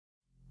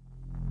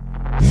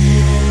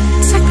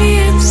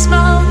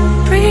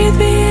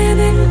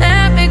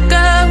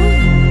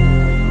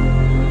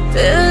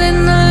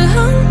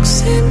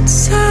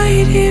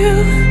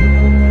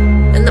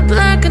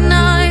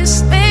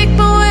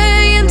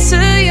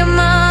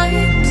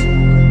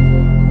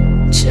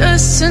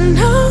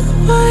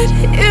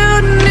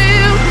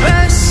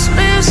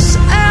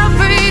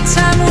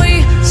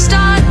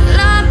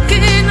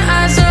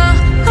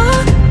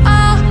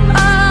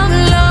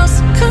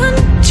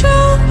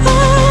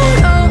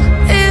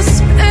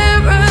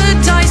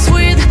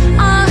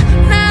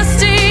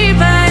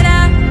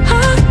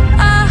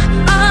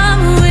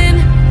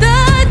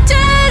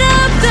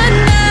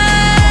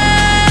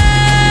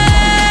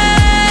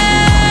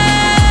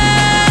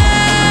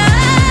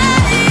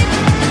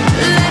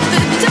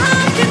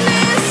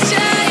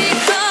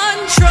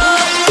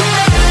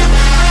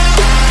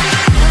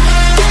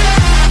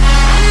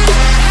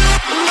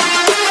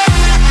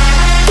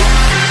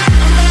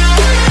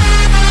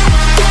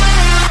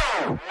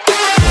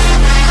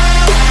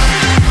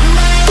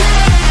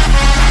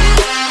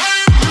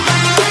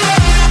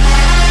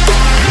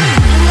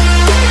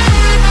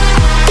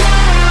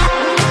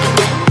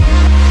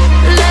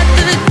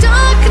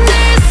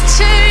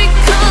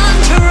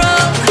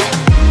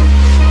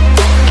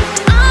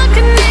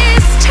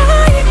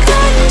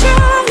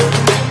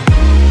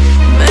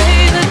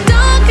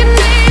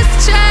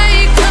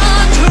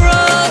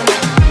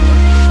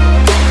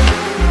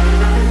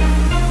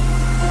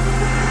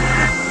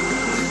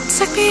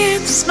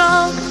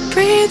smoke,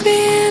 breathe me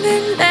in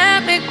and let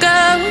me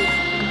go.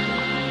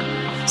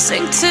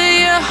 Sink to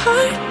your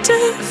heart to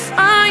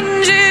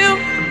find you.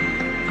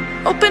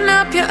 Open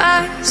up your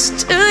eyes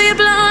till you're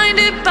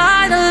blinded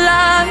by the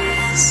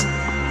lies,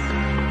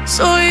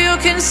 so you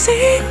can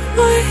see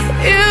what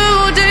you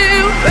do.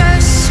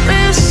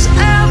 Restless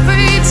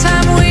every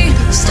time we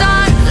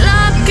start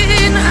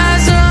locking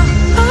eyes.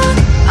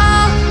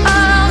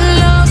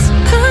 Lost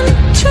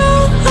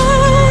control.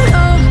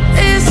 Oh,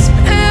 it's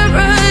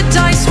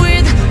paradise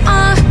with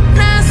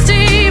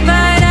honesty,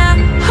 but I'm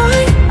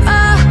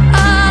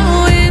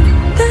in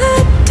the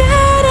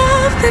dead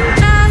of the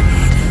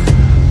night.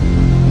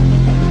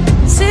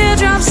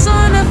 Teardrops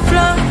on the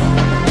floor.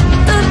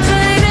 The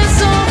pain is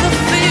over.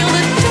 Feel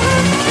the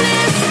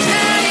darkness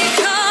take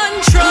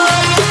control.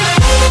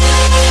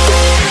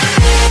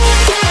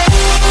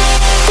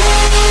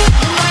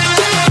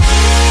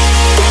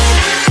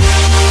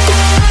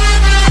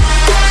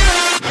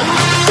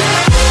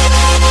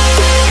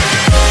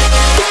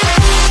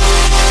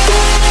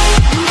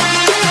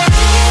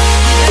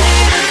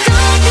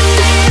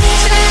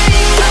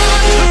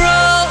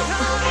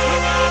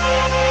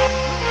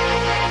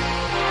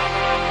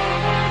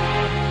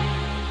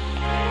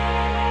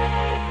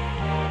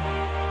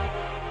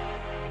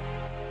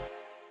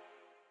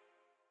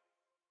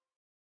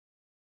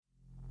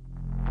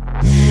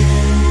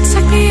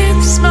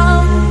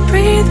 Smoke,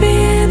 breathe me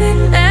in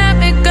and let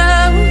me go.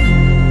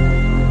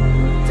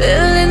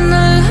 Filling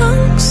the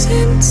lungs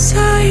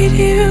inside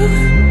you,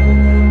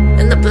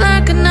 and the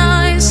blackened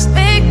eyes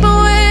make my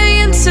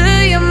way into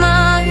your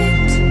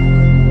mind,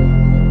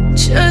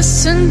 just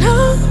to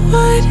know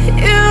what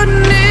you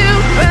knew.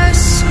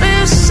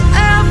 Restless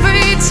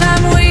every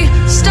time we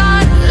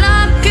start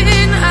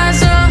locking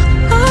eyes.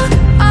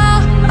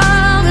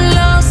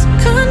 Lost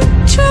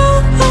control.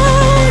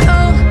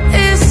 Oh,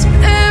 it's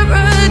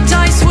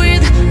paradise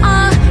with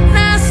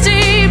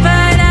honesty,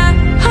 but I'm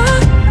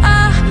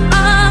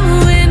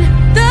in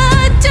the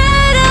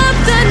dead of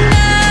the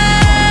night.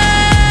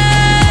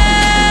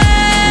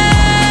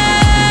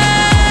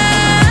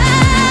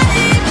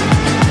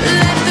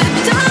 Let the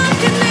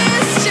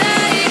darkness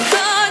take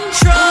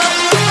control.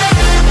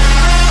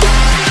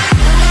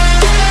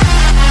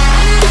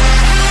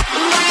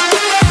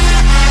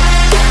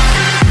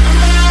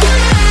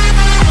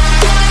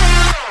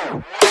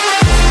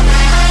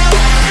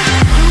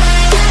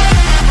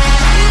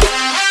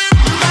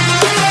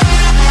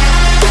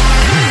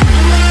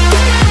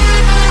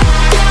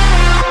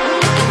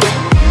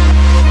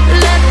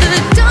 Let the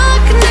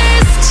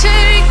darkness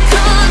take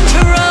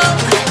control.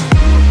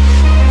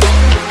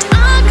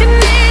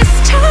 Darkness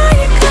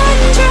take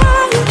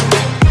control.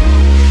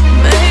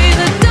 May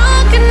the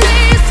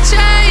darkness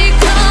take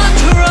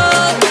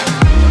control.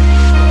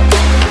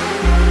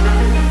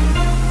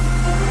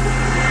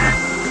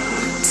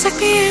 Take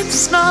me in the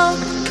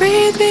smoke,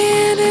 breathe me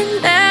in and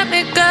let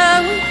me go.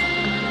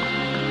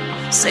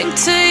 Sink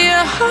to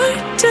your heart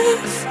to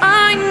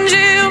find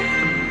you.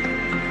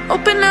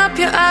 Open up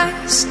your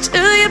eyes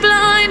till you're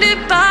blinded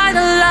by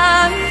the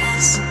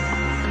lies,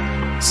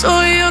 so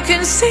you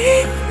can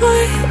see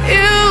what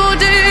you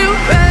do.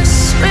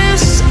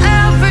 Restless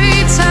every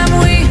time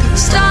we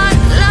start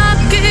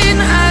locking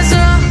eyes.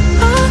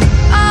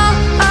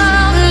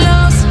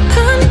 Lost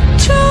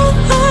control.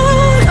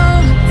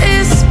 Oh,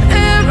 it's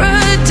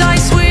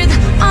paradise with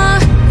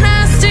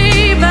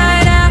honesty,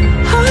 but I'm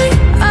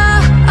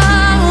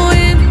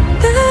in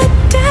the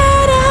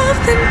dead of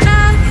the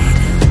night.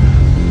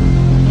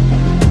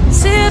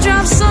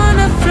 Teardrops on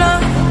the floor.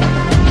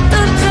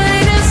 The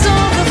pain is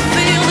over.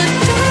 Feel the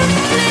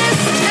darkness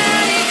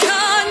take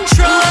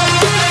control.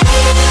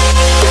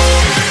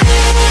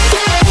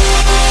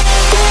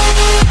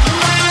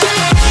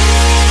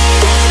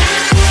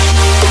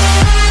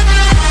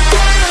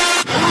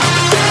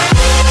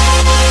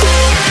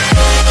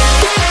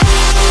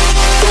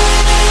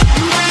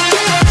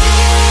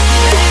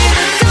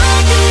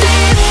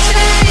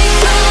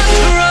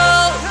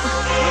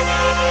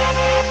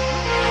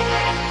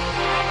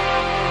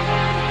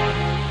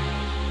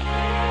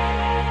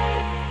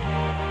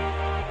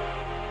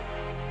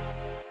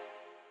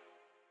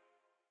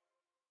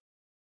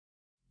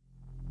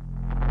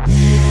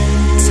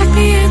 Take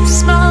me in the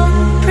smoke,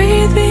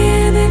 breathe me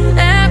in and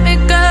let me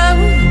go.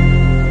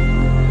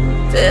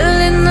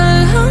 Filling the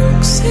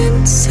lungs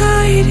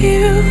inside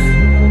you,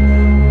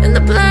 and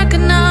the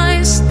blackened eyes